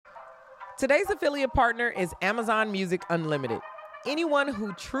Today's affiliate partner is Amazon Music Unlimited. Anyone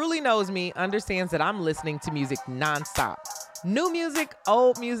who truly knows me understands that I'm listening to music nonstop. New music,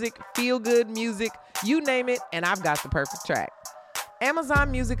 old music, feel-good music, you name it, and I've got the perfect track.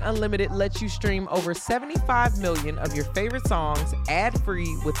 Amazon Music Unlimited lets you stream over 75 million of your favorite songs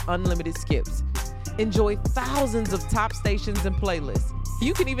ad-free with unlimited skips. Enjoy thousands of top stations and playlists.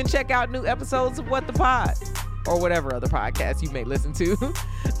 You can even check out new episodes of What the Pod, or whatever other podcast you may listen to.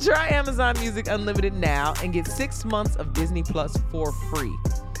 Try Amazon Music Unlimited now and get 6 months of Disney Plus for free.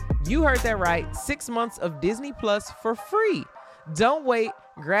 You heard that right, 6 months of Disney Plus for free. Don't wait,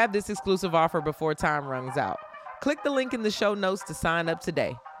 grab this exclusive offer before time runs out. Click the link in the show notes to sign up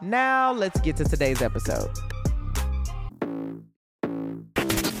today. Now let's get to today's episode.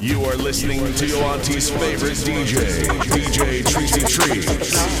 You are listening to your auntie's favorite DJ, DJ Tracy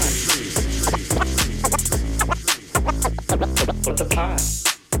Trees. What the pod?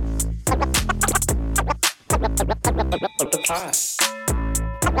 What the pod?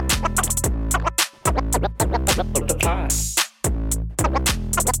 What the pod?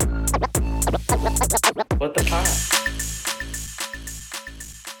 What the pod?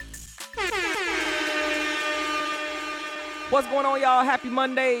 What's going on, y'all? Happy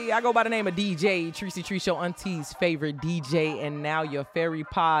Monday. I go by the name of DJ Tracy Tree, your auntie's favorite DJ, and now your fairy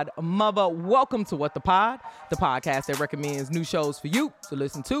pod mother. Welcome to What the Pod, the podcast that recommends new shows for you to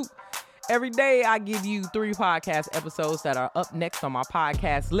listen to. Every day, I give you 3 podcast episodes that are up next on my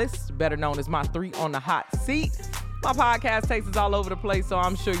podcast list, better known as my 3 on the hot seat. My podcast takes us all over the place, so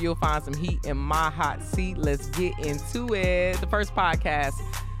I'm sure you'll find some heat in my hot seat. Let's get into it. The first podcast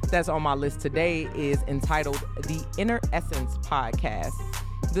that's on my list today is entitled The Inner Essence Podcast.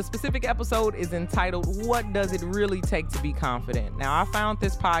 The specific episode is entitled, What Does It Really Take to Be Confident? Now, I found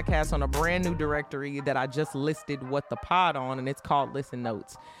this podcast on a brand new directory that I just listed What the Pod on, and it's called Listen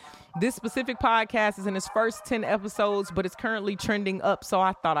Notes. This specific podcast is in its first 10 episodes, but it's currently trending up, so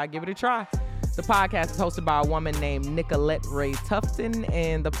I thought I'd give it a try. The podcast is hosted by a woman named Nicolette Ray Tufton,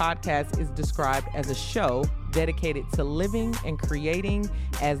 and the podcast is described as a show dedicated to living and creating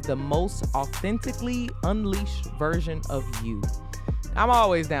as the most authentically unleashed version of you. I'm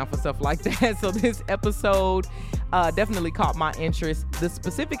always down for stuff like that, so this episode definitely caught my interest. The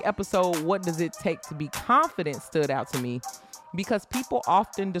specific episode, What Does It Take to Be Confident, stood out to me because people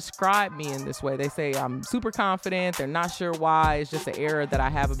often describe me in this way. They say I'm super confident, they're not sure why, it's just an error that I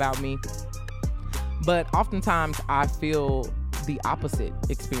have about me. But oftentimes I feel the opposite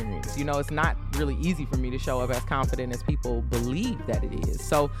experience. You know, it's not really easy for me to show up as confident as people believe that it is.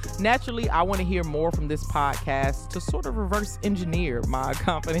 So naturally, I want to hear more from this podcast to sort of reverse engineer my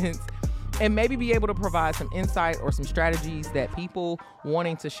confidence and maybe be able to provide some insight or some strategies that people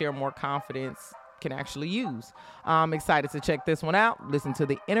wanting to share more confidence can actually use. I'm excited to check this one out. Listen to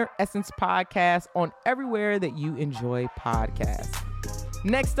the Inner Essence Podcast on everywhere that you enjoy podcasts.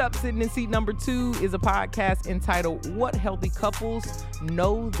 Next up, sitting in seat number 2 is a podcast entitled What Healthy Couples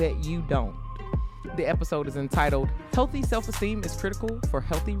Know That You Don't. The episode is entitled Healthy Self-Esteem is Critical for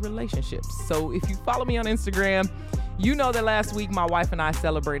Healthy Relationships. So if you follow me on Instagram, you know that last week my wife and I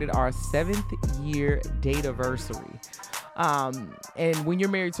celebrated our 7th year date-iversary. And when you're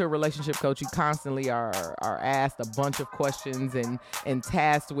married to a relationship coach, you constantly are asked a bunch of questions and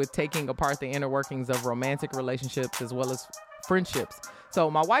tasked with taking apart the inner workings of romantic relationships as well as friendships. So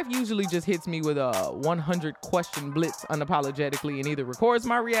my wife usually just hits me with a 100 question blitz unapologetically and either records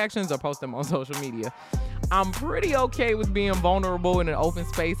my reactions or posts them on social media. I'm pretty okay with being vulnerable in an open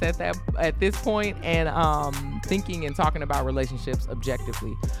space at this point and thinking and talking about relationships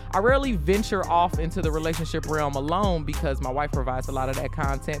objectively. I rarely venture off into the relationship realm alone because my wife provides a lot of that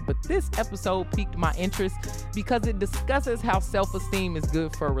content, but this episode piqued my interest because it discusses how self-esteem is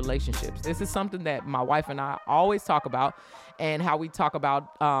good for relationships. This is something that my wife and I always talk about, and how we talk about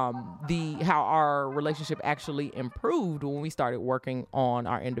how our relationship actually improved when we started working on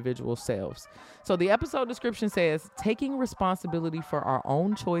our individual selves. So the episode description says, taking responsibility for our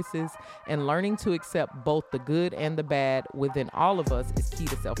own choices and learning to accept both the good and the bad within all of us is key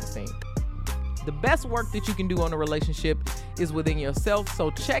to self-esteem. The best work that you can do on a relationship is within yourself.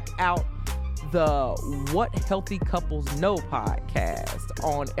 So check out the What Healthy Couples Know podcast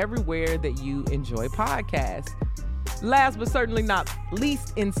on everywhere that you enjoy podcasts. Last but certainly not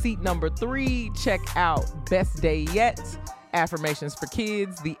least, in seat number 3, check out Best Day Yet, Affirmations for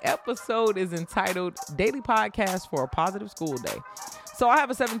Kids. The episode is entitled Daily Podcast for a Positive School Day. So I have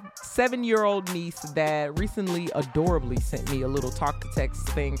a 7-year-old niece that recently adorably sent me a little talk to text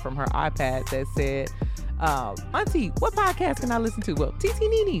thing from her iPad that said, Auntie, what podcast can I listen to? Well, TT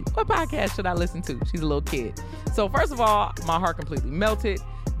Nini, what podcast should I listen to? She's a little kid. So first of all, my heart completely melted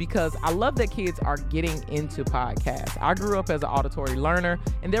because I love that kids are getting into podcasts. I grew up as an auditory learner,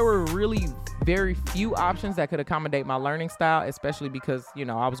 and there were really very few options that could accommodate my learning style, especially because,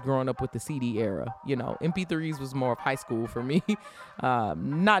 I was growing up with the CD era. MP3s was more of high school for me.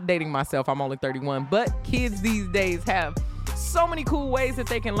 Not dating myself, I'm only 31, but kids these days have so many cool ways that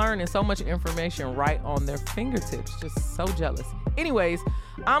they can learn and so much information right on their fingertips. Just so jealous. Anyways,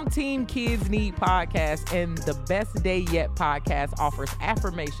 I'm Team Kids Need Podcast, and the Best Day Yet podcast offers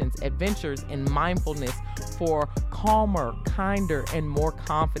affirmations, adventures, and mindfulness for calmer, kinder, and more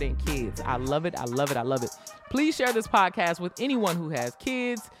confident kids. I love it. I love it. I love it. Please share this podcast with anyone who has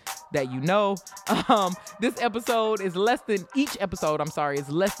kids that you know. Each episode is less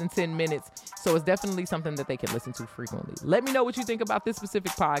than 10 minutes. So it's definitely something that they can listen to frequently. Let me know what you think about this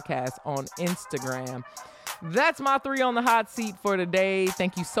specific podcast on Instagram. That's my 3 on the hot seat for today.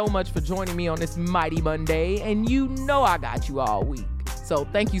 Thank you so much for joining me on this mighty Monday. And I got you all week. So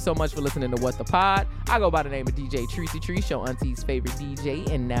thank you so much for listening to What the Pod. I go by the name of DJ Treacy Tree, your auntie's favorite DJ,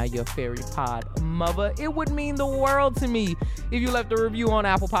 and now your fairy pod mother. It would mean the world to me if you left a review on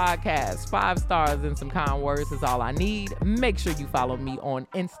Apple Podcasts. 5 stars and some kind words is all I need. Make sure you follow me on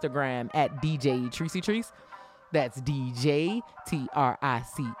Instagram at DJ Treacy Trees. That's DJ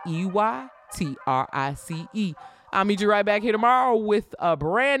TRICEY. I'll meet you right back here tomorrow with a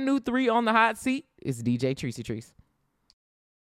brand new 3 on the hot seat. It's DJ Treacy Trees.